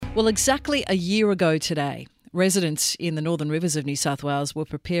Well, exactly a year ago today, residents in the Northern Rivers of New South Wales were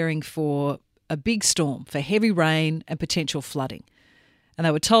preparing for a big storm, for heavy rain and potential flooding. And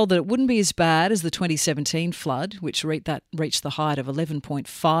they were told that it wouldn't be as bad as the 2017 flood, which reached the height of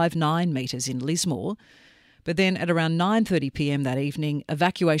 11.59 metres in Lismore. But then at around 9:30pm that evening,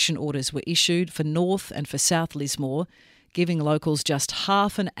 evacuation orders were issued for North and for South Lismore, giving locals just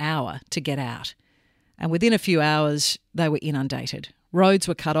half an hour to get out. And within a few hours, they were inundated. Roads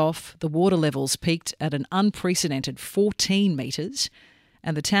were cut off, the water levels peaked at an unprecedented 14 metres,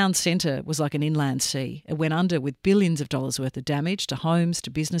 and the town centre was like an inland sea. It went under with billions of dollars worth of damage to homes, to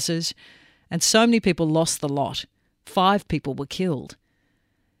businesses, and so many people lost the lot. 5 people were killed.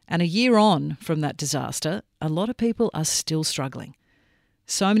 And a year on from that disaster, a lot of people are still struggling.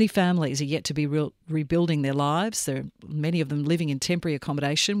 So many families are yet to be rebuilding their lives. There are many of them living in temporary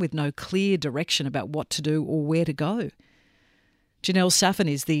accommodation with no clear direction about what to do or where to go. Janelle Saffin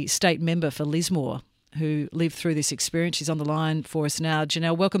is the state member for Lismore who lived through this experience. She's on the line for us now.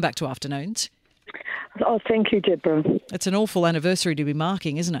 Janelle, welcome back to Afternoons. Oh, thank you, Deborah. It's an awful anniversary to be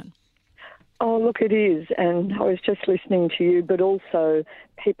marking, isn't it? Oh, look, it is. And I was just listening to you, but also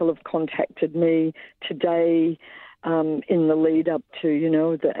people have contacted me today in the lead up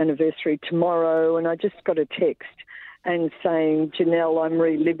to, the anniversary tomorrow. And I just got a text and saying, Janelle, I'm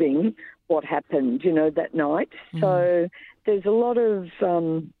reliving what happened, that night. So there's a lot of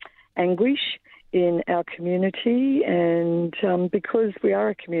anguish in our community, and because we are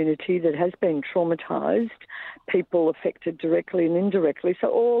a community that has been traumatised, people affected directly and indirectly, so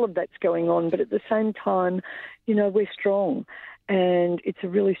all of that's going on. But at the same time, we're strong, and it's a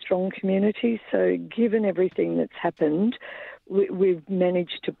really strong community. So given everything that's happened, we've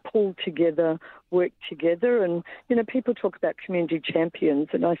managed to pull together, work together, and, people talk about community champions,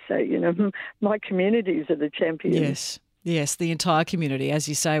 and I say, my communities are the champions. Yes, the entire community. As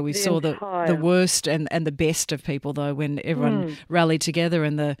you say, we saw the worst and the best of people, though, when everyone rallied together,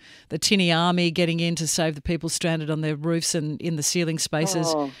 and the tinny army getting in to save the people stranded on their roofs and in the ceiling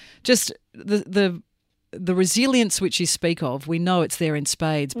spaces. Just the resilience which you speak of, we know it's there in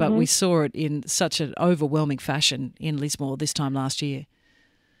spades, but we saw it in such an overwhelming fashion in Lismore this time last year.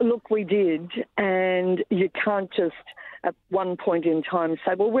 Look, we did, and you can't just at one point in time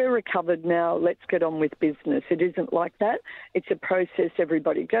say, well, we're recovered now, let's get on with business. It isn't like that. It's a process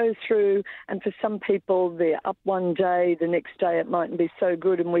everybody goes through, and for some people, they're up one day, the next day it mightn't be so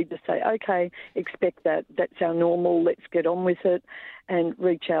good, and we just say, okay, expect that. That's our normal, let's get on with it and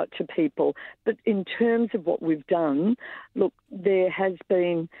reach out to people. But in terms of what we've done, look, there has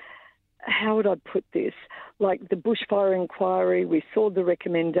been, how would I put this? Like the bushfire inquiry, we saw the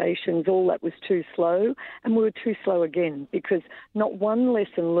recommendations, all that was too slow, and we were too slow again because not one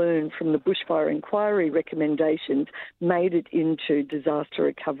lesson learned from the bushfire inquiry recommendations made it into disaster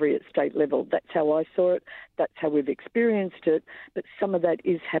recovery at state level. That's how I saw it. That's how we've experienced it. But some of that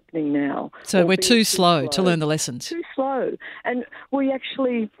is happening now. So we're too slow to learn the lessons. Too slow. And we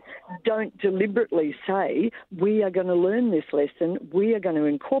actually don't deliberately say we are going to learn this lesson, we are going to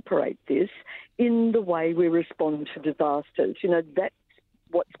incorporate this in the way we respond to disasters. That's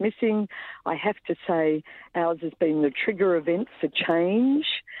what's missing. I have to say ours has been the trigger event for change,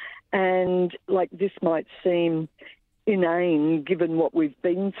 and this might seem inane given what we've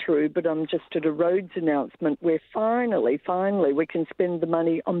been through, but I'm just at a roads announcement where finally we can spend the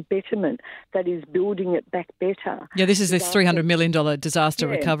money on betterment, that is building it back better. Yeah, this is this $300 million disaster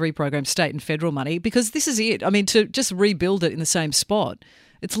recovery program, state and federal money, because this is it. I mean, to just rebuild it in the same spot,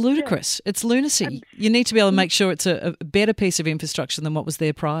 it's ludicrous. It's lunacy. You need to be able to make sure it's a better piece of infrastructure than what was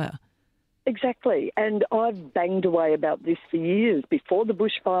there prior. Exactly. And I've banged away about this for years, before the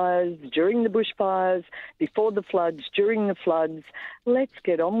bushfires, during the bushfires, before the floods, during the floods. Let's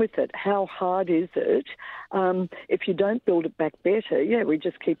get on with it. How hard is it? If you don't build it back better, we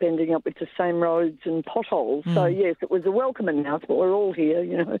just keep ending up with the same roads and potholes. So, yes, it was a welcome announcement. We're all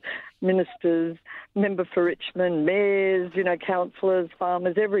here, ministers, member for Richmond, mayors, councillors,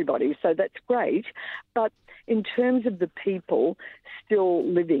 farmers, everybody. So that's great. But in terms of the people still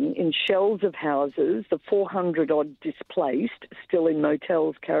living in shells of houses, the 400-odd displaced, still in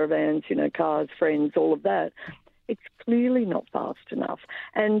motels, caravans, cars, friends, all of that, it's clearly not fast enough.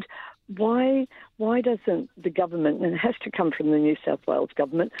 And why doesn't the government, and it has to come from the New South Wales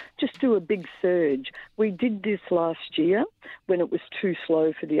government, just do a big surge? We did this last year when it was too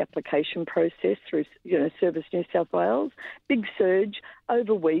slow for the application process through, Service New South Wales. Big surge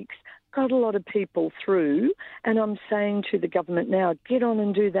over weeks, got a lot of people through, and I'm saying to the government now, get on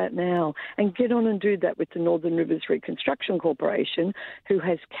and do that now, and get on and do that with the Northern Rivers Reconstruction Corporation, who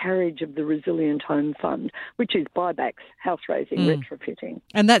has carriage of the Resilient Home Fund, which is buybacks, house raising, retrofitting.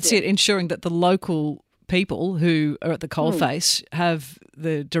 And that's it, ensuring that the local people who are at the coalface have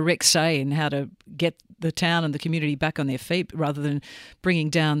the direct say in how to get the town and the community back on their feet, rather than bringing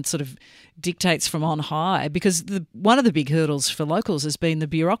down sort of dictates from on high. Because one of the big hurdles for locals has been the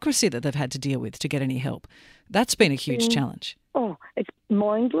bureaucracy that they've had to deal with to get any help. That's been a huge challenge. Oh, it's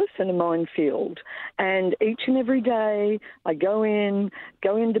mindless and a minefield. And each and every day I go in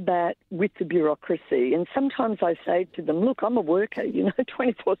to bat with the bureaucracy. And sometimes I say to them, look, I'm a worker,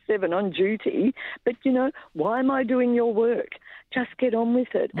 24/7 on duty. But, why am I doing your work? Just get on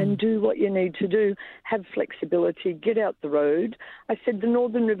with it and do what you need to do. Have flexibility, get out the road. I said the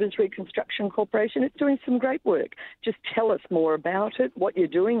Northern Rivers Reconstruction Corporation is doing some great work. Just tell us more about it, what you're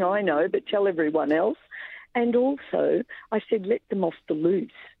doing, I know, but tell everyone else. And also, I said, let them off the loose.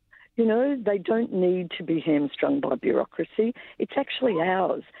 They don't need to be hamstrung by bureaucracy. It's actually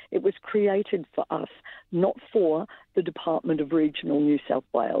ours. It was created for us, not for the Department of Regional New South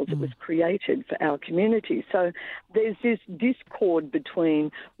Wales. It was created for our community. So there's this discord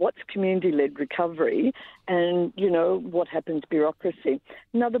between what's community-led recovery and, what happens bureaucracy.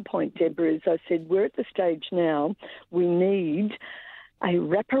 Another point, Deborah, is I said we're at the stage now we need a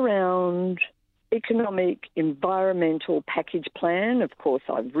wraparound economic, environmental package plan. Of course,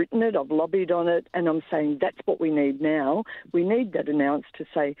 I've written it, I've lobbied on it, and I'm saying that's what we need now. We need that announced to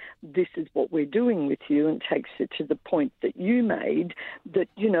say, this is what we're doing with you, and takes it to the point that you made, that,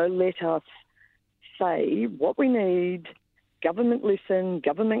 let us say what we need, government listen,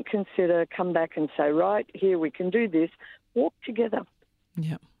 government consider, come back and say, right, here we can do this, walk together.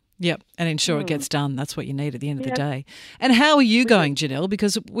 Yep, and ensure it gets done. That's what you need at the end of the day. And how are you going, Janelle?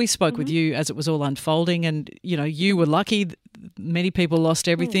 Because we spoke with you as it was all unfolding, and you were lucky. Many people lost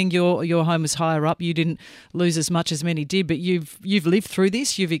everything. Your home was higher up. You didn't lose as much as many did, but you've lived through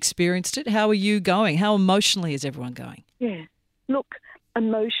this. You've experienced it. How are you going? How emotionally is everyone going? Yeah, look,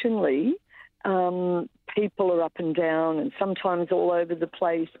 emotionally, people are up and down and sometimes all over the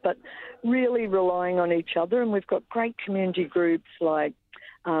place, but really relying on each other. And we've got great community groups like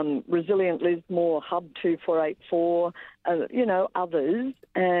Resilient Lismore, Hub 2484, others,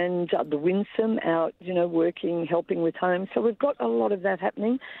 and the Winsome out, working, helping with homes. So we've got a lot of that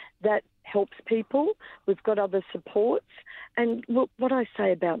happening. That helps people. We've got other supports. And look, what I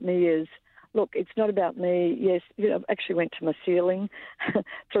say about me is, look, it's not about me. Yes, I actually went to my ceiling,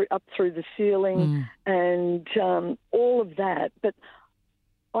 up through the ceiling, and all of that. But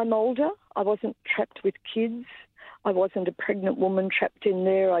I'm older. I wasn't trapped with kids. I wasn't a pregnant woman trapped in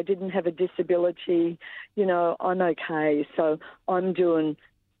there. I didn't have a disability. I'm okay. So I'm doing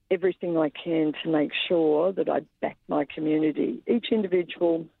everything I can to make sure that I back my community, each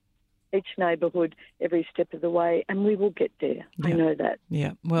individual, each neighbourhood, every step of the way, and we will get there. Yeah. I know that.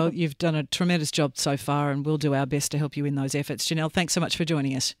 Yeah. Well, you've done a tremendous job so far, and we'll do our best to help you in those efforts. Janelle, thanks so much for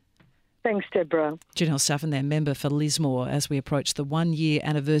joining us. Thanks, Deborah. Janelle Suffin there, member for Lismore, as we approach the 1-year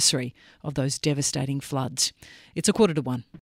anniversary of those devastating floods. It's 1:45.